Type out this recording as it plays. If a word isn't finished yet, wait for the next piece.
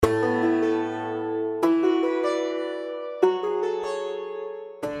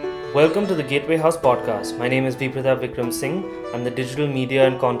Welcome to the Gateway House podcast. My name is V. Pratap Vikram Singh. I'm the digital media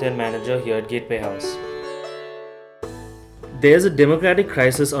and content manager here at Gateway House. There's a democratic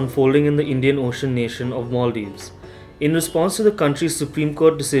crisis unfolding in the Indian Ocean nation of Maldives. In response to the country's Supreme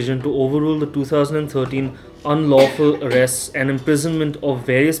Court decision to overrule the 2013 unlawful arrests and imprisonment of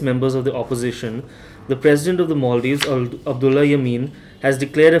various members of the opposition, the president of the Maldives, Abdullah Yameen, has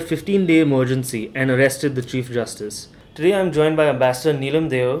declared a 15-day emergency and arrested the Chief Justice. Today I am joined by Ambassador Neelam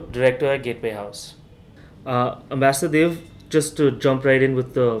Deo, Director at Gateway House. Ambassador Dev, just to jump right in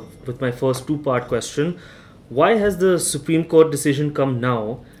with my first two-part question, why has the Supreme Court decision come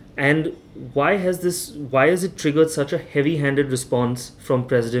now, and why has it triggered such a heavy-handed response from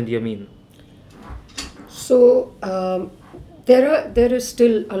President Yameen? So there is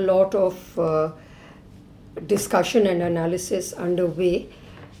still a lot of discussion and analysis underway,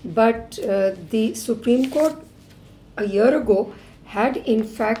 but the Supreme Court a year ago had in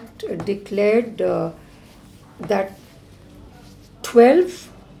fact declared that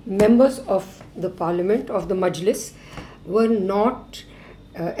 12 members of the parliament, of the Majlis, were not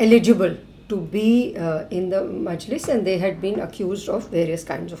eligible to be in the Majlis, and they had been accused of various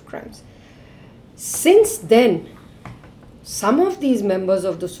kinds of crimes. Since then, some of these members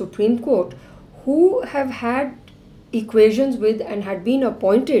of the Supreme Court who have had equations with and had been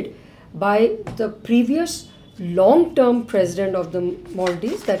appointed by the previous long-term president of the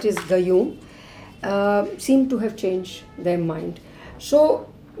Maldives, that is Gayoom, seem to have changed their mind.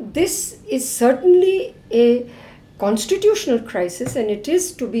 So this is certainly a constitutional crisis, and it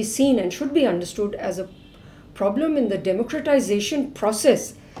is to be seen and should be understood as a problem in the democratization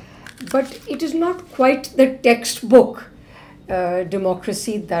process. But it is not quite the textbook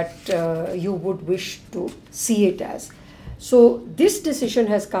democracy that you would wish to see it as. So this decision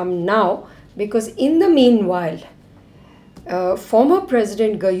has come now because in the meanwhile, former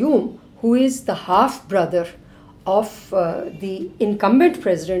President Gayoom, who is the half-brother of the incumbent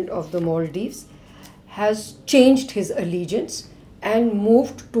president of the Maldives, has changed his allegiance and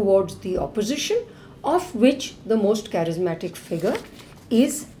moved towards the opposition, of which the most charismatic figure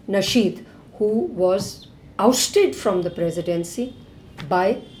is Nasheed, who was ousted from the presidency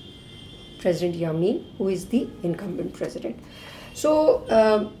by President Yameen, who is the incumbent president.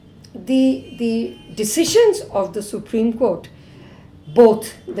 So the decisions of the Supreme Court,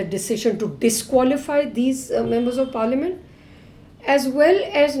 both the decision to disqualify these members of parliament as well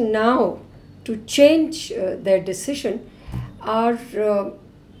as now to change their decision, are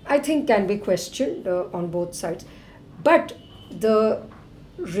I think can be questioned on both sides. But the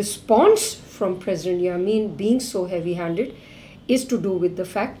response from President Yameen being so heavy-handed is to do with the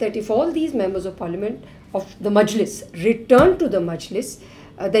fact that if all these members of parliament of the Majlis return to the Majlis,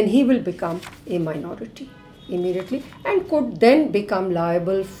 then he will become a minority immediately and could then become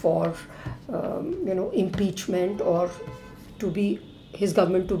liable for impeachment or his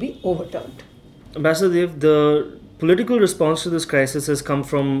government to be overturned. Ambassador Dev, the political response to this crisis has come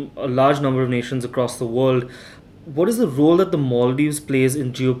from a large number of nations across the world. What is the role that the Maldives plays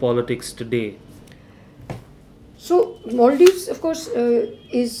in geopolitics today? So Maldives, of course,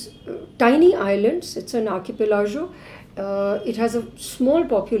 is tiny islands. It's an archipelago. It has a small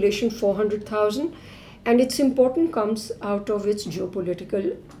population, 400,000, and its importance comes out of its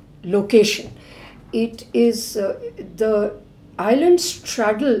geopolitical location. It is the islands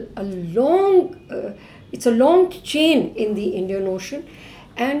straddle it's a long chain in the Indian Ocean,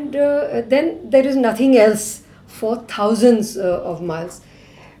 and then there is nothing else for thousands of miles.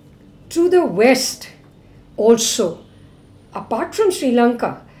 To the west also, apart from Sri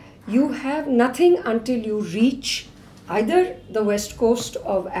Lanka, you have nothing until you reach either the west coast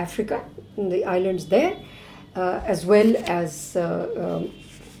of Africa, the islands there, as well as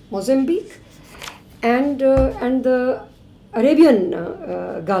Mozambique and the Arabian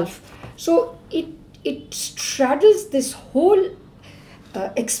Gulf. So it straddles this whole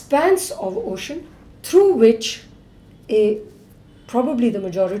expanse of ocean through which probably the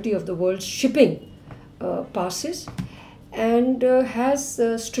majority of the world's shipping passes, and has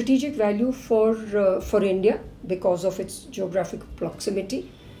strategic value for India because of its geographic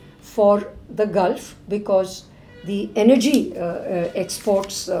proximity, for the Gulf because the energy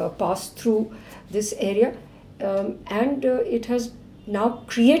exports pass through this area, and it has now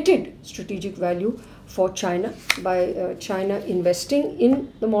created strategic value for China by China investing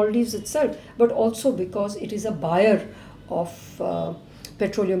in the Maldives itself, but also because it is a buyer of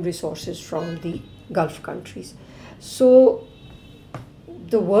petroleum resources from the Gulf countries. So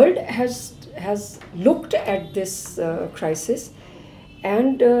the world has looked at this crisis,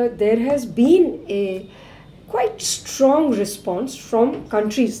 and there has been a quite strong response from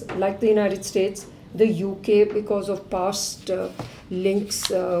countries like the United States, the UK, because of past links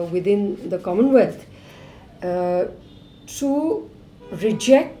within the Commonwealth, to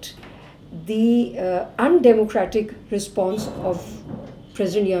reject the undemocratic response of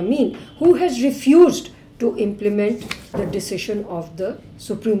President Yamin, who has refused to implement the decision of the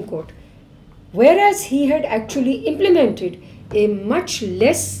Supreme Court. Whereas he had actually implemented a much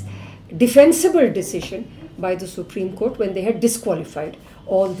less defensible decision by the Supreme Court when they had disqualified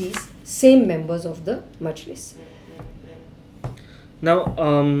all these same members of the Majlis. Now,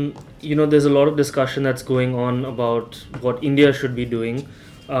 there's a lot of discussion that's going on about what India should be doing.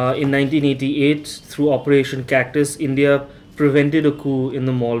 In 1988, through Operation Cactus, India prevented a coup in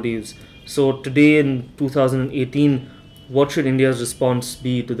the Maldives. So today in 2018, what should India's response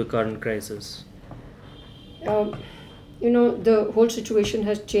be to the current crisis? The whole situation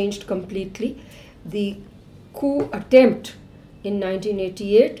has changed completely. The coup attempt in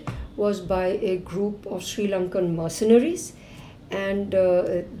 1988 was by a group of Sri Lankan mercenaries, and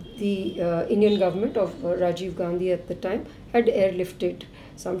the Indian government of Rajiv Gandhi at the time had airlifted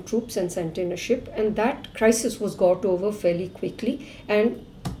some troops and sent in a ship, and that crisis was got over fairly quickly, and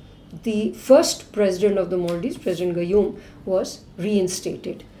the first president of the Maldives, President Gayoom, was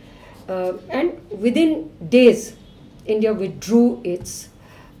reinstated. And within days, India withdrew its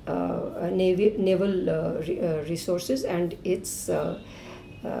naval resources and its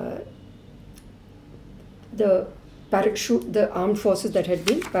the armed forces that had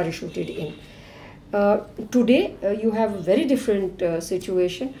been parachuted in. Today, you have a very different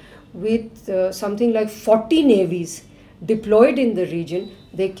situation with something like 40 navies deployed in the region.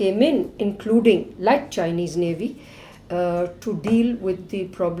 They came in, including, like Chinese Navy, to deal with the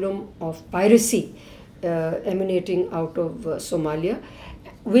problem of piracy emanating out of Somalia,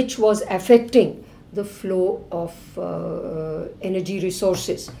 which was affecting the flow of energy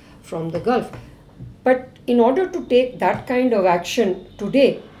resources from the Gulf. But in order to take that kind of action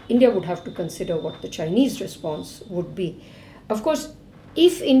today, India would have to consider what the Chinese response would be. Of course,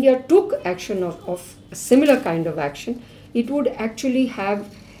 if India took action of a similar kind of action, it would actually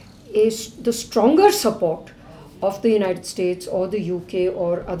have the stronger support of the United States or the UK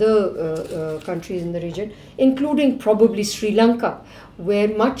or other countries in the region, including probably Sri Lanka, where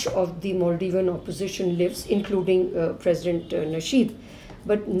much of the Maldivian opposition lives, including President Nasheed.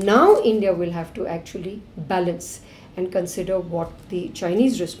 But now India will have to actually balance and consider what the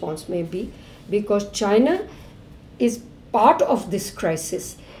Chinese response may be, because China is part of this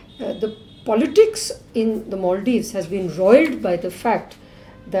crisis. The politics in the Maldives has been roiled by the fact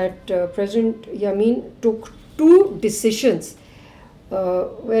that President Yamin took two decisions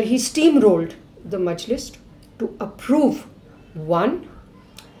where he steamrolled the Majlis to approve, one,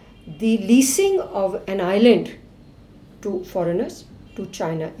 the leasing of an island to foreigners, to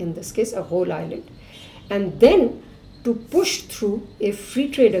China in this case, a whole island, and then to push through a free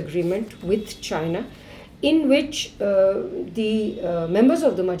trade agreement with China, in which the members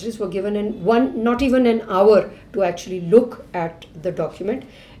of the Majlis were given not even an hour to actually look at the document,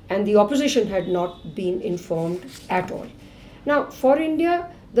 and the opposition had not been informed at all. Now, for India,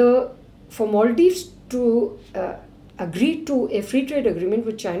 for Maldives to agree to a free trade agreement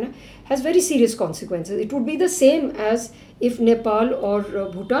with China has very serious consequences. It would be the same as if Nepal or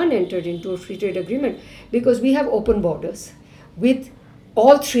Bhutan entered into a free trade agreement, because we have open borders with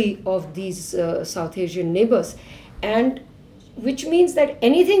all three of these South Asian neighbors, and which means that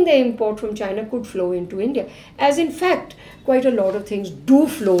anything they import from China could flow into India, as in fact quite a lot of things do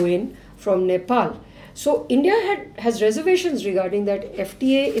flow in from Nepal. So India has reservations regarding that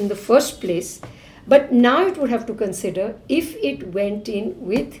FTA in the first place, but now it would have to consider, if it went in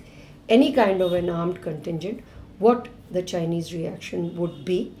with any kind of an armed contingent, what the Chinese reaction would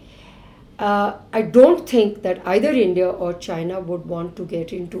be. I don't think that either India or China would want to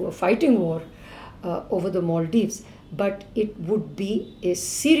get into a fighting war over the Maldives, but it would be a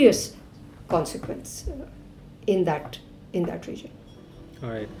serious consequence in that region. All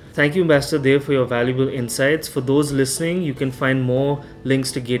right. Thank you, Ambassador Dev, for your valuable insights. For those listening, you can find more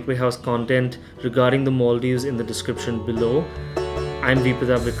links to Gateway House content regarding the Maldives in the description below. I'm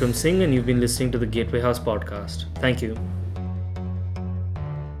Vipada Vikram Singh, and you've been listening to the Gateway House podcast. Thank you.